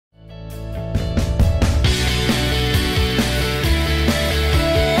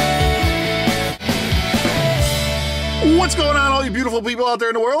What's going on, all you beautiful people out there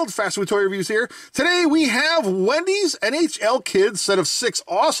in the world? Fast Food Toy Reviews here. Today we have Wendy's NHL Kids set of 6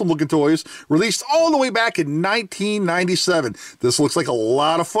 awesome looking toys released all the way back in 1997. This looks like a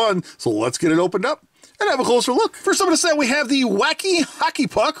lot of fun, so let's get it opened up and have a closer look. First up in the set we have the Wacky Hockey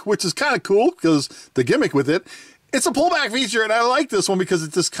Puck, which is kind of cool because the gimmick with it. It's a pullback feature, and I like this one because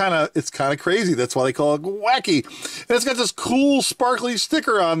it's just kind of crazy. That's why they call it wacky. And it's got this cool sparkly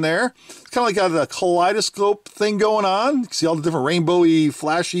sticker on there. It's kind of like got a kaleidoscope thing going on. You can see all the different rainbowy,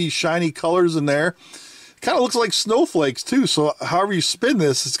 flashy, shiny colors in there. Kind of looks like snowflakes too. So however you spin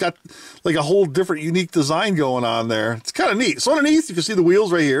this, it's got like a whole different unique design going on there. It's kind of neat. So underneath, you can see the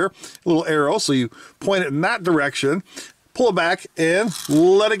wheels right here, a little arrow. So you point it in that direction, pull it back, and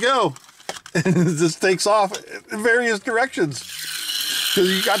let it go. And it just takes off in various directions because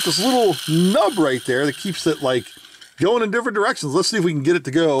you got this little nub right there that keeps it like going in different directions. Let's see if we can get it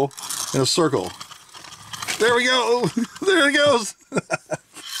to go in a circle. There we go. There it goes.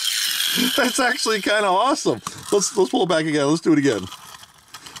 That's actually kind of awesome. Let's pull it back again. Let's do it again.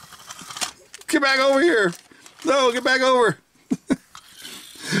 Get back over here. No, get back over.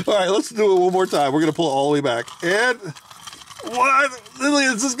 All right, let's do it one more time. We're gonna pull it all the way back and. What? Lily,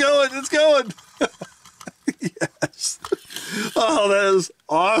 it's just going. It's going. Yes. Oh, that is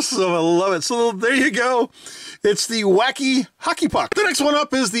awesome. I love it. So there you go. It's the Wacky Hockey Puck. The next one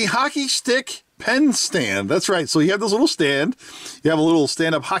up is the Hockey Stick Pen Stand. That's right. So you have this little stand. You have a little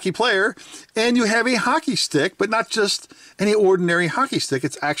stand-up hockey player, and you have a hockey stick, but not just any ordinary hockey stick.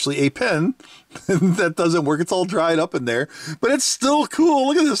 It's actually a pen. That doesn't work. It's all dried up in there, but it's still cool.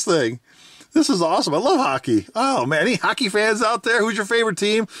 Look at this thing. This is awesome. I love hockey. Oh, man. Any hockey fans out there? Who's your favorite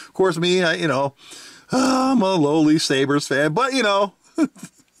team? Of course, me, I'm a lowly Sabres fan, but,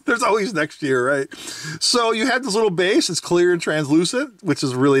 there's always next year, right? So you have this little base. It's clear and translucent, which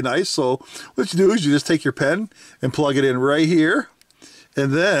is really nice. So what you do is you just take your pen and plug it in right here,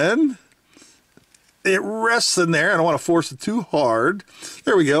 and then it rests in there. I don't want to force it too hard.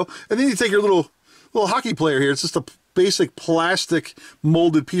 There we go. And then you take your little hockey player here. It's just a basic plastic,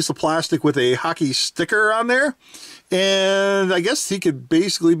 molded piece of plastic with a hockey sticker on there. And I guess he could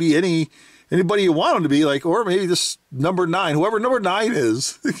basically be anybody you want him to be, like, or maybe this number 9, whoever number 9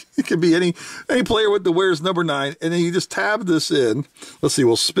 is. It could be any player that wears number 9. And then you just tab this in. Let's see,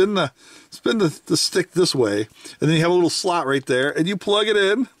 we'll spin the stick this way. And then you have a little slot right there, and you plug it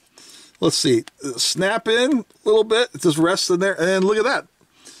in. Let's see, snap in a little bit. It just rests in there, and look at that.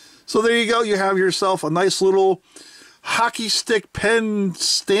 So there you go. You have yourself a nice little hockey stick pen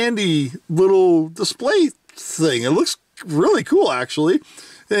standy little display thing. It looks really cool, actually.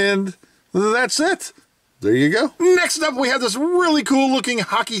 And that's it. There you go. Next up, we have this really cool looking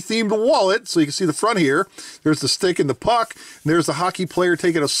hockey themed wallet. So you can see the front here. There's the stick and the puck. And there's the hockey player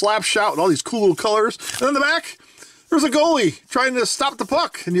taking a slap shot with all these cool little colors. And in the back, there's a goalie trying to stop the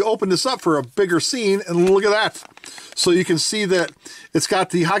puck. And you open this up for a bigger scene, and look at that. So you can see that it's got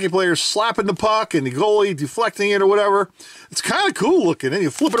the hockey player slapping the puck and the goalie deflecting it or whatever. It's kind of cool looking. And you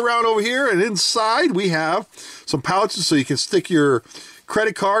flip it around over here, and inside we have some pouches so you can stick your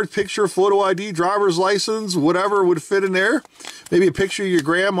credit card, picture, photo ID, driver's license, whatever would fit in there. Maybe a picture of your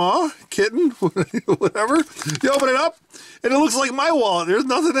grandma, kitten, whatever. You open it up, and it looks like my wallet. There's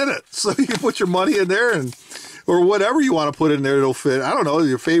nothing in it. So you can put your money in there or whatever you want to put in there, it'll fit. I don't know,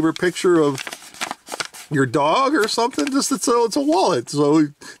 your favorite picture of your dog or something. Just it's a wallet, so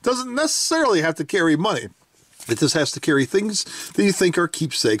it doesn't necessarily have to carry money. It just has to carry things that you think are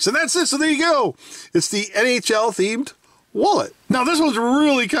keepsakes. And that's it. So there you go. It's the NHL themed wallet. Now this one's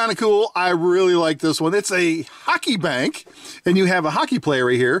really kind of cool. I really like this one. It's a hockey bank, and you have a hockey player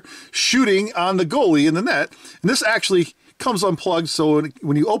right here shooting on the goalie in the net. And this actually comes unplugged, so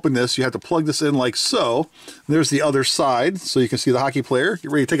when you open this, you have to plug this in like so. And there's the other side, so you can see the hockey player.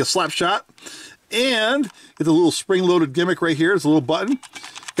 Get ready to take a slap shot. And it's a little spring-loaded gimmick right here. It's a little button,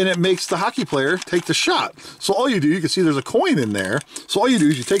 and it makes the hockey player take the shot. So all you do, you can see there's a coin in there. So all you do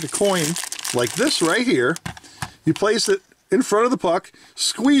is you take a coin like this right here, you place it in front of the puck,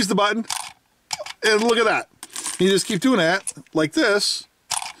 squeeze the button, and look at that. You just keep doing that like this.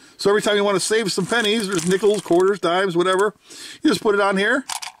 So every time you want to save some pennies, there's nickels, quarters, dimes, whatever, you just put it on here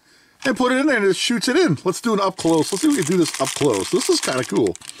and put it in there, and it shoots it in. Let's do an up close. Let's see if we can do this up close. This is kind of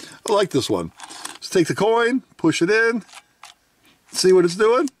cool. I like this one. Just take the coin, push it in, see what it's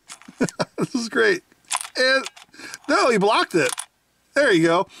doing. This is great. And no, he blocked it. There you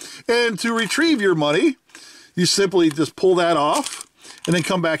go. And to retrieve your money, you simply just pull that off and then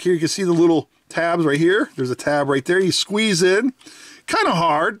come back here. You can see the little tabs right here. There's a tab right there. You squeeze in, kind of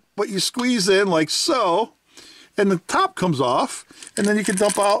hard, but you squeeze in like so, and the top comes off, and then you can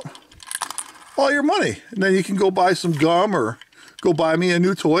dump out all your money. And then you can go buy some gum or go buy me a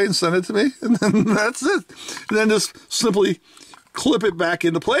new toy and send it to me. And then that's it. And then just simply clip it back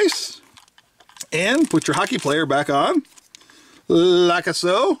into place and put your hockey player back on, like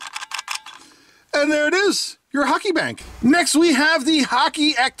so. And there it is, your hockey bank. Next, we have the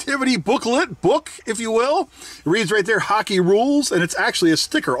hockey activity book, if you will. It reads right there, hockey rules, and it's actually a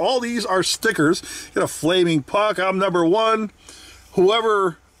sticker. All these are stickers. You got a flaming puck, I'm number one.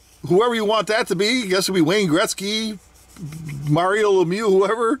 Whoever you want that to be, I guess it'll be Wayne Gretzky, Mario Lemieux,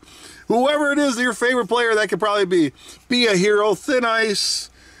 whoever it is, your favorite player, that could probably be a hero. Thin ice,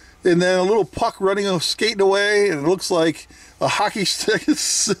 and then a little puck running, skating away, and it looks like a hockey stick. Is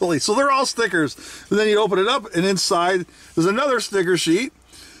silly. So they're all stickers. And then you open it up, and inside there's another sticker sheet.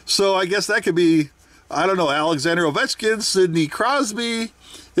 So I guess that could be, I don't know, Alexander Ovechkin, Sidney Crosby.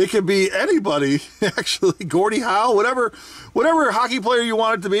 It could be anybody, actually. Gordie Howe, whatever hockey player you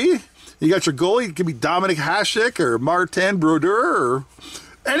want it to be. You got your goalie. It could be Dominic Hasek or Martin Brodeur or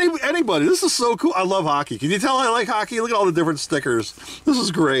anybody. This is so cool. I love hockey. Can you tell I like hockey? Look at all the different stickers. This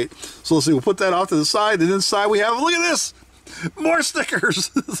is great. So let's see. We'll put that off to the side. And inside we have, look at this. More stickers.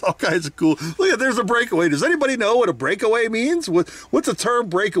 It's all kinds of cool. Look at, there's a breakaway. Does anybody know what a breakaway means? What's the term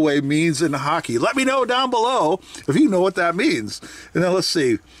breakaway means in hockey? Let me know down below if you know what that means. And then let's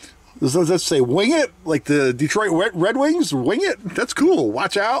see. Let's say wing it, like the Detroit Red Wings, wing it. That's cool.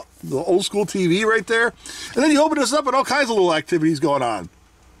 Watch out. The old school TV right there. And then you open this up and all kinds of little activities going on.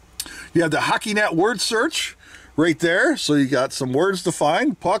 You have the HockeyNet word search right there. So you got some words to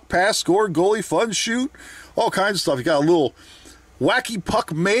find. Puck, pass, score, goalie, fun, shoot. All kinds of stuff. You got a little wacky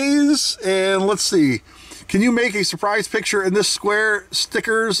puck maze. And let's see. Can you make a surprise picture in this square?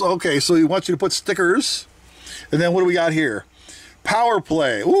 Stickers. Okay, so he wants you to put stickers. And then what do we got here? Power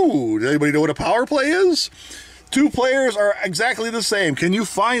play. Ooh, does anybody know what a power play is? Two players are exactly the same. Can you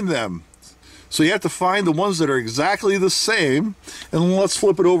find them? So you have to find the ones that are exactly the same. And let's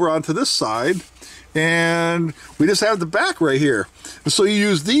flip it over onto this side. And we just have the back right here. And so you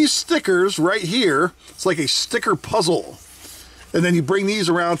use these stickers right here. It's like a sticker puzzle. And then you bring these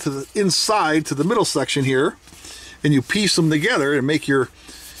around to the inside, to the middle section here. And you piece them together and make your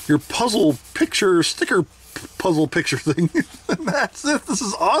puzzle picture, sticker puzzle picture thing. And that's it. This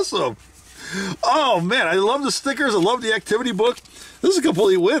is awesome. Oh man, I love the stickers. I love the activity book. This is a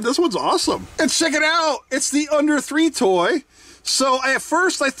complete win. This one's awesome. And check it out. It's the under 3 toy. So at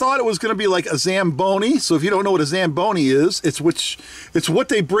first I thought it was going to be like a Zamboni. So if you don't know what a Zamboni is, it's what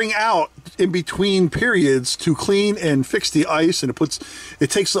they bring out in between periods to clean and fix the ice, and it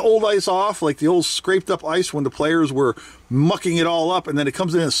takes the old ice off, like the old scraped up ice when the players were mucking it all up, and then it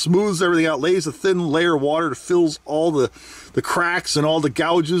comes in and smooths everything out, lays a thin layer of water to fills all the cracks and all the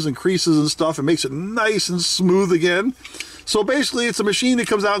gouges and creases and stuff, and makes it nice and smooth again. So basically it's a machine that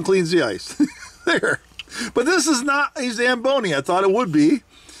comes out and cleans the ice. There. But this is not a Zamboni. I thought it would be.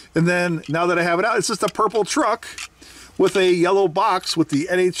 And then now that I have it out, it's just a purple truck with a yellow box with the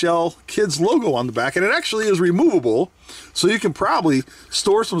NHL Kids logo on the back. And it actually is removable. So you can probably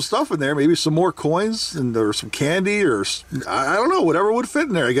store some stuff in there, maybe some more coins or some candy or I don't know, whatever would fit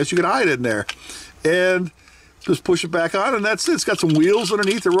in there. I guess you could hide it in there. And just push it back on and that's it. It's got some wheels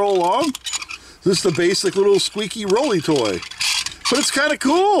underneath to roll along. This is the basic little squeaky rolly toy. But it's kind of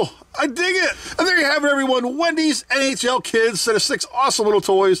cool. I dig it. And there you have it, everyone. Wendy's NHL Kids, set of 6 awesome little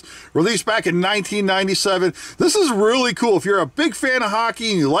toys, released back in 1997. This is really cool. If you're a big fan of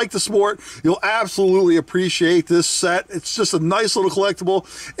hockey and you like the sport, you'll absolutely appreciate this set. It's just a nice little collectible.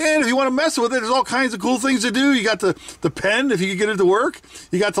 And if you want to mess with it, there's all kinds of cool things to do. You got the pen, if you can get it to work.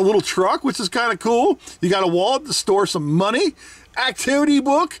 You got the little truck, which is kind of cool. You got a wallet to store some money. Activity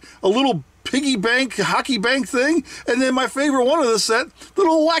book, a little piggy bank, hockey bank thing, and then my favorite one of the set, the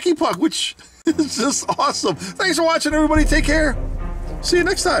little wacky puck, which is just awesome. Thanks for watching, everybody. Take care. See you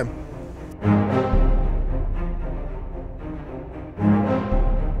next time.